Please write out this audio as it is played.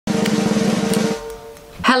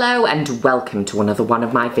Hello and welcome to another one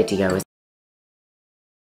of my videos.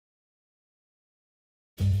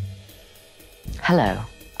 Hello,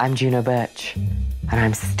 I'm Juno Birch, and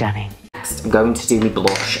I'm stunning. Next, I'm going to do my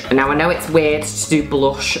blush. Now I know it's weird to do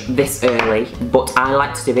blush this early, but I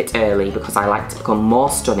like to do it early because I like to become more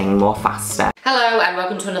stunning, more faster. Hello and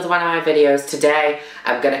welcome to another one of my videos. Today,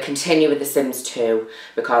 I'm going to continue with The Sims 2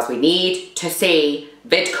 because we need to see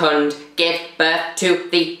Vidkund give birth to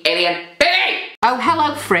the alien baby! Oh,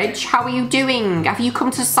 hello, Fridge. How are you doing? Have you come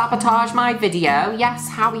to sabotage my video? Yes,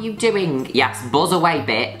 how are you doing? Yes, buzz away,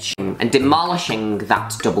 bitch. And demolishing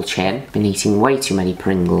that double chin. Been eating way too many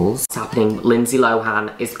Pringles. What's happening? Lindsay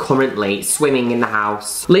Lohan is currently swimming in the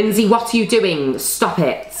house. Lindsay, what are you doing? Stop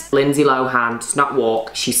it. Lindsay Lohan does not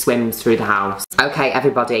walk, she swims through the house. Okay,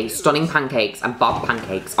 everybody, Stunning Pancakes and Bob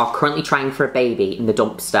Pancakes are currently trying for a baby in the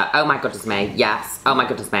dumpster. Oh my goodness me, yes. Oh my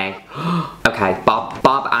goodness me. Okay,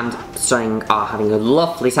 Bob and Stunning are having a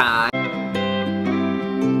lovely time.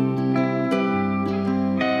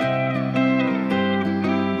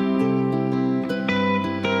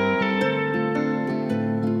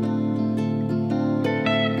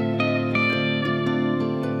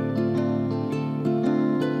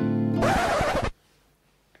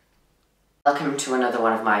 Welcome to another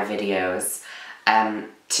one of my videos.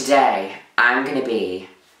 Today I'm gonna be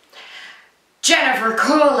Jennifer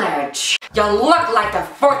Coolidge. You look like the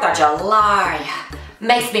 4th of July.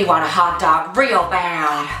 Makes me want a hot dog real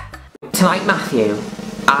bad. Tonight, Matthew,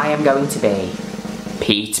 I am going to be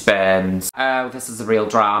Pete Burns. Oh, this is a real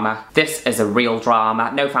drama. This is a real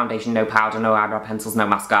drama. No foundation, no powder, no eyebrow pencils, no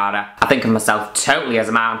mascara. I think of myself totally as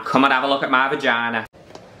a man. Come and have a look at my vagina.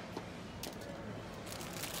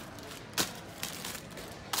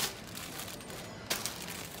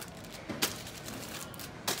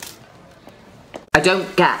 I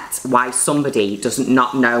don't get why somebody doesn't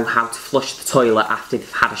not know how to flush the toilet after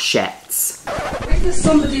they've had a shit. Why does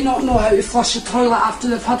somebody not know how to flush a toilet after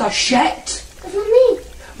they've had a shit? That's not me.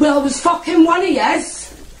 Well, it was fucking one of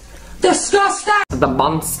yous. Disgusting! The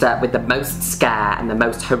monster with the most scare and the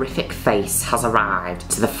most horrific face has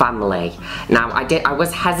arrived to the family. Now, I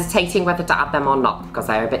was hesitating whether to add them or not because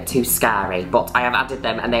they're a bit too scary, but I have added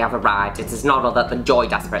them and they have arrived. It is none other than Joy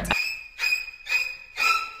Desperate.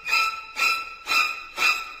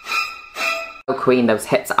 Queen, those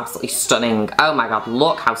hips are absolutely stunning. Oh my god,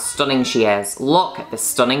 look how stunning she is. Look at this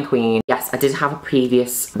stunning queen. Yes, I did have a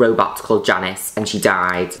previous robot called Janice and she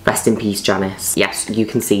died. Rest in peace, Janice. Yes, you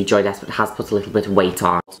can see Joy Desperate has put a little bit of weight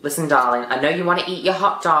on. Listen, darling, I know you want to eat your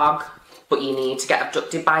hot dog, but you need to get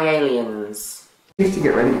abducted by aliens. You need to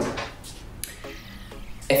get ready.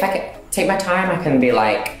 If I could take my time, I can be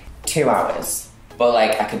like 2 hours. But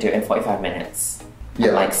like, I could do it in 45 minutes. Yeah.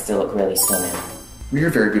 And like, still look really stunning. You're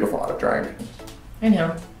very beautiful out of drying. I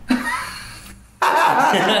know.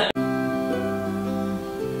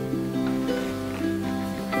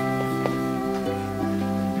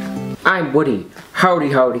 I'm Woody.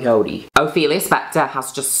 Howdy, howdy, howdy. Ophelia Spectre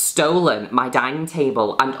has just stolen my dining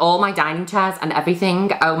table and all my dining chairs and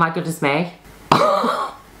everything. Oh my goodness me.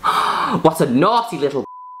 What a naughty little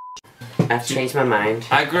I've changed my mind.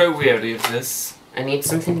 I grow weary of this. I need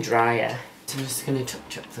something drier. So I'm just gonna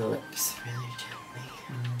touch up the lips really gently.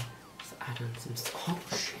 So add on some, oh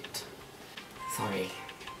shit. Sorry.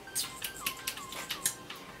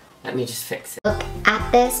 Let me just fix it. Look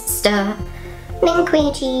at this stunning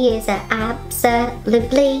queen, she is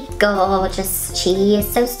absolutely gorgeous. She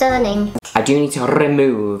is so stunning. I do need to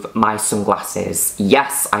remove my sunglasses.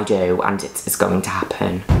 Yes, I do, and it is going to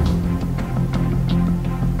happen.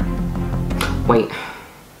 Wait.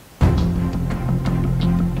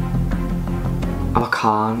 Oh, I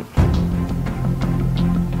can't.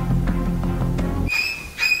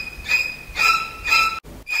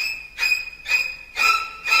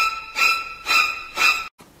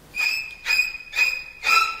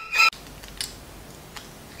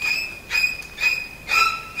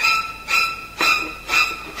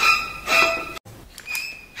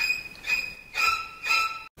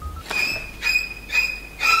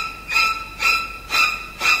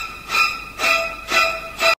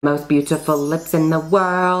 Most beautiful lips in the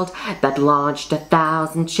world that launched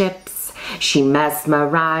 1,000 ships. She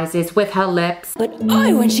mesmerizes with her lips. But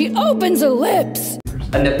when she opens her lips.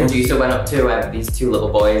 And the producer went up to these two little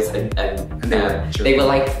boys and they were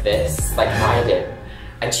like this, like hiding.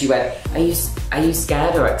 And she went, are you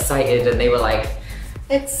scared or excited? And they were like,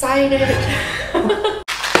 excited.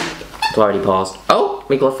 I've already paused. Oh,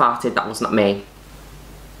 Migla farted, that was not me.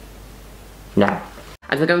 No.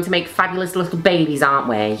 And we're going to make fabulous little babies, aren't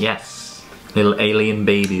we? Yes. Little alien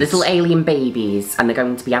babies. Little alien babies. And they're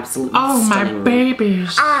going to be absolutely stunning. My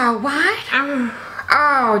babies. Oh, what?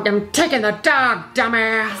 Oh, I'm taking the dog,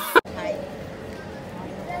 dumbass.